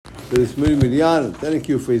for this minyan. Thank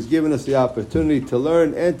you for His giving us the opportunity to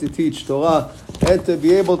learn and to teach Torah and to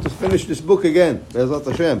be able to finish this book again. Be'ezrat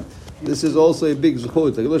Hashem. This is also a big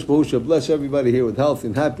zechut. HaKadosh Baruch Hu bless everybody here with health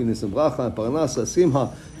and happiness and bracha and parnasa,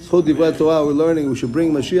 simha. Zechut divrei Torah we're learning. We should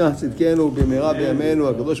bring Mashiach tzidkenu b'meira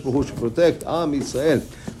b'yameinu. HaKadosh Baruch Hu should protect Am Yisrael.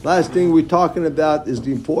 Last thing we're talking about is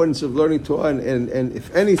the importance of learning Torah, and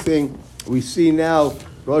if anything, we see now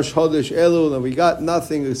Rosh Chodesh Elul, and we got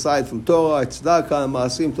nothing aside from Torah, tzedakah, and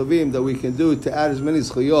maasim tovim that we can do to add as many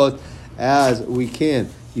zechuyot as we can.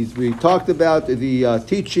 We talked about the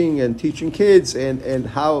teaching and teaching kids, and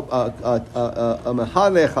how a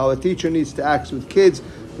mehanech, how a teacher needs to act with kids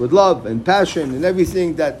with love and passion and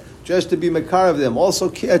everything, that just to be makar of them. Also,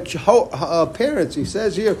 parents, he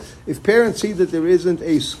says here, if parents see that there isn't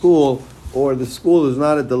a school, or the school is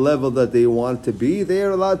not at the level that they want to be, they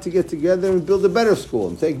are allowed to get together and build a better school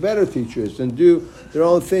and take better teachers and do their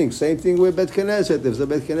own thing. Same thing with Bet Knesset. If there's a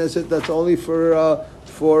Bet Knesset that's only for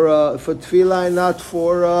tefillah and not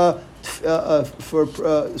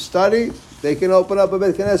for study, they can open up a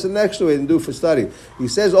Bet Knesset next to it and do for study. He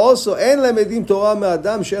says also, "En lemedim Torah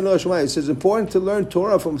me'adam she'en lo shamayim." He says it's important to learn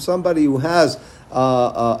Torah from somebody who has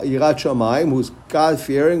yirat shamayim, who's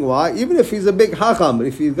God-fearing. Why? Even if he's a big hacham, but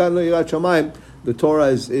if he's got no yirat shamayim, the Torah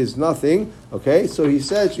is nothing. Okay, so he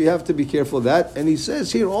says you have to be careful of that. And he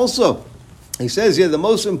says here also, he says here the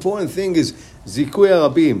most important thing is zikui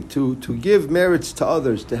arabim, to give merits to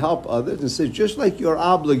others, to help others. And says just like you're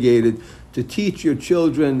obligated to teach your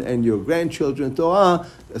children and your grandchildren Torah,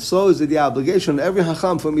 so is it the obligation of every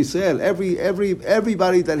hacham from Israel,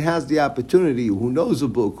 everybody that has the opportunity, who knows a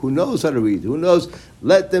book, who knows how to read, who knows,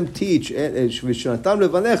 let them teach. Hazal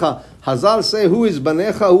say, who is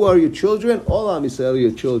banecha? Who are your children? All Am Yisrael are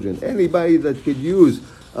your children. Anybody that could use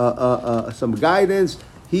some guidance,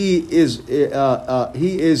 he is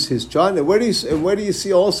his child. And where do you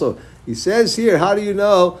see also? He says here, how do you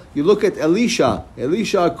know? You look at Elisha.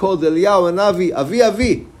 Elisha called Eliyahu Navi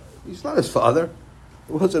Avi. He's not his father.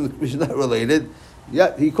 He's not related.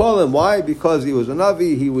 Yet he called him. Why? Because he was a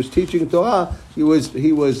Navi. He was teaching Torah. He was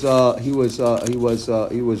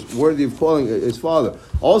worthy of calling his father.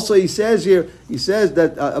 Also, he says here,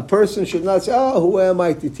 that a person should not say, "Oh, who am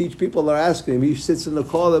I to teach?" People are asking him. He sits in the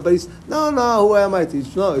corner, but he's no, who am I to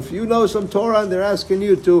teach? No, if you know some Torah and they're asking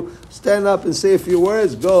you to stand up and say a few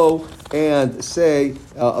words, go and say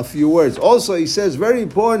a few words. Also, he says very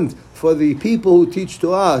important for the people who teach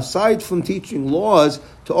Torah, aside from teaching laws,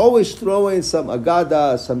 to always throw in some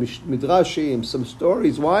agada, some midrashim, some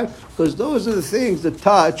stories. Why? Because those are the things that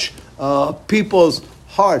touch people's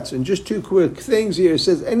hearts. And just two quick things here. It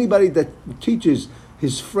says anybody that teaches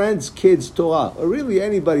his friends' kids Torah, or really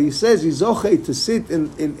anybody, he says he's okay to sit in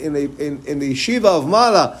the yeshiva of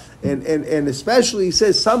Mala, and especially he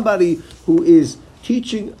says somebody who is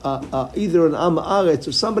teaching either an Am Haaretz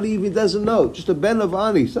or somebody even doesn't know, just a Ben of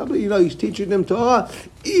Ani, somebody, he's teaching them Torah,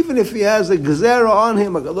 even if he has a gezerah on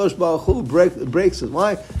him, HaKadosh Baruch Hu breaks it.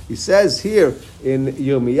 Why? He says here in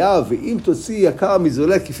Yirmiyahu, V'im totzi yakar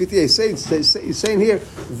mizoleh kifiti, he's saying here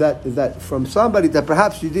that from somebody that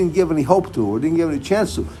perhaps you didn't give any hope to or didn't give any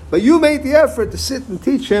chance to, but you made the effort to sit and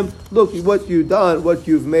teach him, look what you've done, what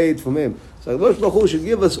you've made from him. So HaKadosh Baruch Hu should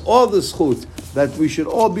give us all the zchut, that we should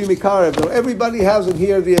all be mikarev. Everybody hasn't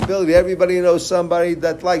here the ability. Everybody knows somebody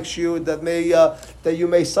that likes you, that you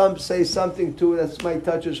may say something to that might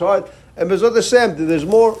touch his heart. And B'ezrat Hashem, there's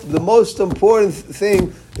more. The most important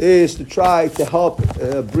thing is to try to help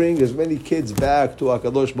bring as many kids back to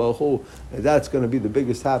HaKadosh Baruch Hu, and that's going to be the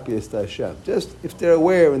biggest, happiest Hashem. Just if they're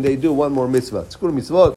aware and they do one more mitzvah. Tzkur mitzvot.